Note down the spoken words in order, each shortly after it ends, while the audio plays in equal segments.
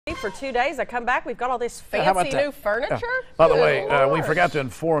For 2 days, I come back, we've got all this fancy new furniture. By the way, we forgot to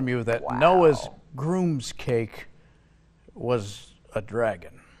inform you that Noah's groom's cake was a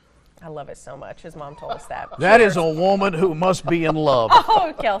dragon. I love it so much. His mom told us that. That is a woman who must be in love.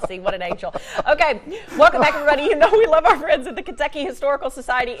 Oh, Kelsey, what an angel. Okay, welcome back, everybody. You know we love our friends at the Kentucky Historical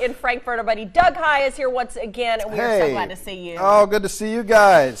Society in Frankfort. Our buddy Doug Heye is here once again, and we are so glad to see you. Oh, good to see you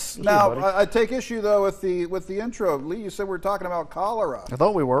guys. Now, I take issue, though, with the intro. Lee, you said we were talking about cholera. I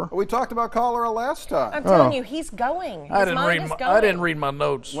thought we were. We talked about cholera last time. I'm telling you, he's going. I didn't read my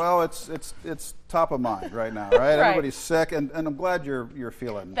notes. Well, it's top of mind right now, right? Everybody's sick, and I'm glad you're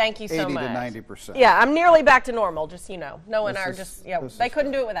feeling. Thank you so much. 80 to 90%. Yeah, I'm nearly back to normal. Just Noah and I are just they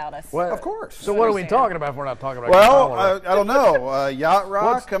couldn't do it without us. Well, of course. So what are we talking about if we're not talking about? Well, I don't know. Yacht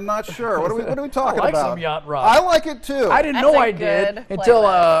rock. I'm not sure. What are we talking about? I like some yacht rock. I like it too. I didn't know I did until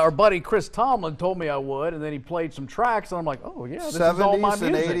our buddy Chris Tomlin told me I would, and then he played some tracks, and I'm like, oh yeah, this is all my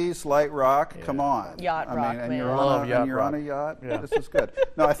music. 70s and 80s light rock. Yeah. Come on. Yacht rock, and man. You're on a yacht. Yeah. This is good.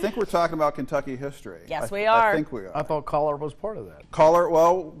 No, I think we're talking about Kentucky history. Yes, we are. I think we are. I thought cholera was part of that.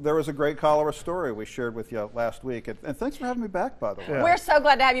 Well, there was a great cholera story we shared with you last week, and thanks for having me back, by the way. Yeah. We're so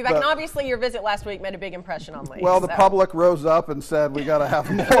glad to have you back, and obviously your visit last week made a big impression on Lee. Well, the public rose up and said, we got to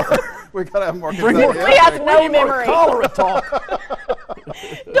have more. We got to have more. Lee has no memory. Cholera talk.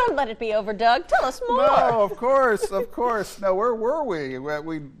 Don't let it be over, Doug. Tell us more. No, of course. No, where were we?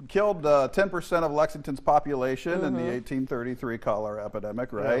 We killed 10% of Lexington's population in the 1833 cholera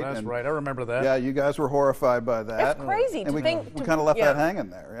epidemic, right? Yeah, that's right. I remember that. Yeah, you guys were horrified by that. That's crazy and to think. We kind of left that hanging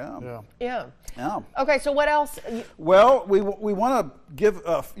there, Yeah. Yeah. Okay, so what else? Well, we want to give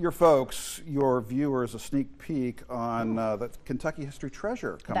your folks, your viewers, a sneak peek on the Kentucky History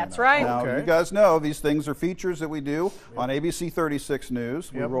Treasure coming up. That's right. Now, you guys know these things are features that we do on ABC 36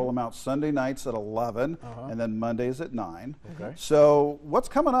 News. We roll them out Sunday nights at 11 and then Mondays at 9. Okay. So what's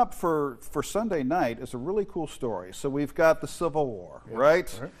coming up for Sunday night is a really cool story. So we've got the Civil War,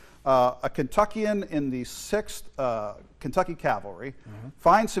 right? A Kentuckian in the 6th Kentucky Cavalry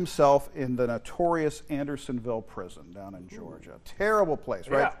finds himself in the notorious Andersonville prison down in Georgia. Terrible place,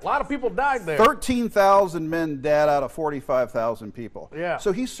 right? Yeah, a lot of people died there. 13,000 men dead out of 45,000 people. Yeah.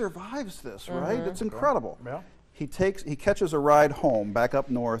 So he survives this, right? It's incredible. Yeah. He catches a ride home back up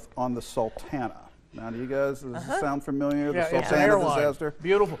north on the Sultana. Now, do you guys, does this sound familiar? Yeah, the Sultana disaster?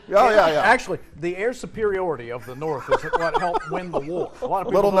 Beautiful. Oh, yeah. Actually, the air superiority of the North is what helped win the war. A lot of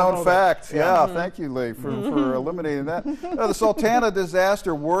people Little known know fact. that. Yeah, thank you, Lee, for eliminating that. The Sultana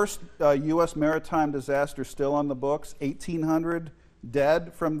disaster, worst U.S. maritime disaster still on the books. 1,800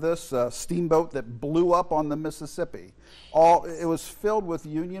 dead from this steamboat that blew up on the Mississippi. It was filled with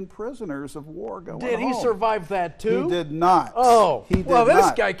Union prisoners of war going Did he home. survive that too? He did not. Oh, he did well, this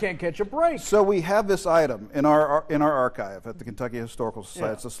not. guy can't catch a break. So we have this item in our archive at the Kentucky Historical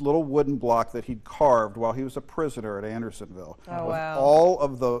Society. It's this little wooden block that he'd carved while he was a prisoner at Andersonville. Oh, with wow. all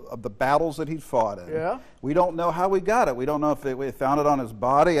of the battles that he'd fought in. Yeah. We don't know how we got it. We don't know if we found it on his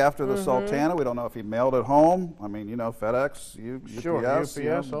body after the Sultana. We don't know if he mailed it home. I mean, FedEx, UPS,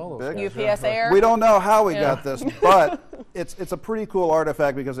 all those guys. UPS Air. We don't know how we got this, but it's a pretty cool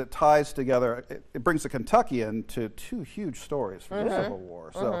artifact because it ties together. It brings the Kentuckian to two huge stories from the Civil War.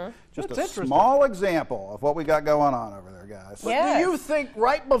 So just That's a small example of what we got going on over there, guys. Yeah. Do you think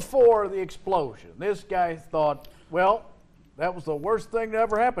right before the explosion, this guy thought, well, that was the worst thing that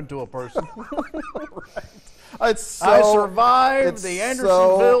ever happened to a person? I survived the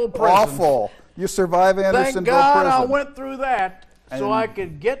Andersonville prison. Awful. You survive Andersonville Thank God prison. I went through that so I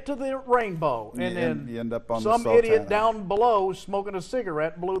could get to the rainbow. And then you end up on some the Sultana. idiot down below smoking a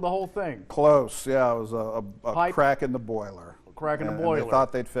cigarette blew the whole thing. Close. Yeah, it was a crack in the boiler. Crack in the And boiler. they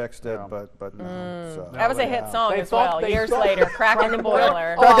thought they'd fixed it, but no. So. That was a hit song as well. Years later, Crack in the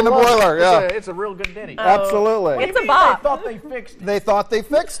Boiler. Crack in the boiler, yeah. It's a real good ditty. Absolutely. It's a bop. They thought they fixed it. They thought they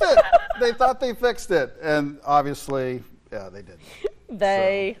fixed it. They thought they fixed it. And obviously, yeah, they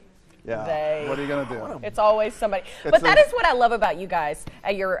didn't. Yeah. What are you going to do? It's always somebody. But that is what I love about you guys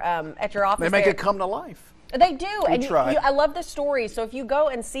at your office. They make it come to life. They do. And try. I love the story. So if you go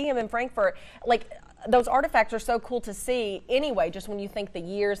and see him in Frankfort, like, those artifacts are so cool to see anyway, just when you think the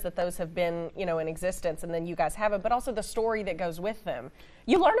years that those have been, in existence, and then you guys have it, but also the story that goes with them.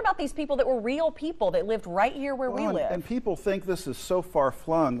 You learn about these people that were real people that lived right here where we live. And people think this is so far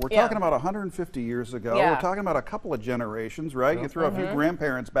flung. We're talking about 150 years ago. We're talking about a couple of generations, right? You throw a few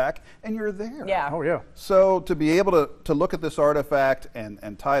grandparents back, and you're there. Yeah. Oh, yeah. So to be able to look at this artifact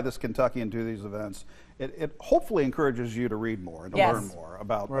and tie this Kentucky into these events, it hopefully encourages you to read more and to learn more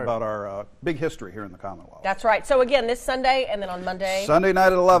about our big history here in the Commonwealth. That's right. So again, this Sunday and then on Monday. Sunday night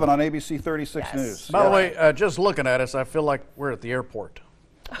at 11 on ABC 36 News. By the way, just looking at us, I feel like we're at the airport.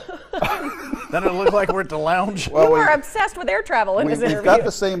 Then it looked like we're at the lounge. Well, You were obsessed with air travel in this we've interview. got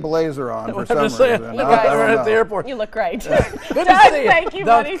the same blazer on for I'm some just saying. reason. You I guys- don't We're at the know. airport. You look great. Good to Doug, see you. thank you,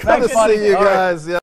 Doug, buddy. Good to thanks, buddy. see you All right. guys. Yeah.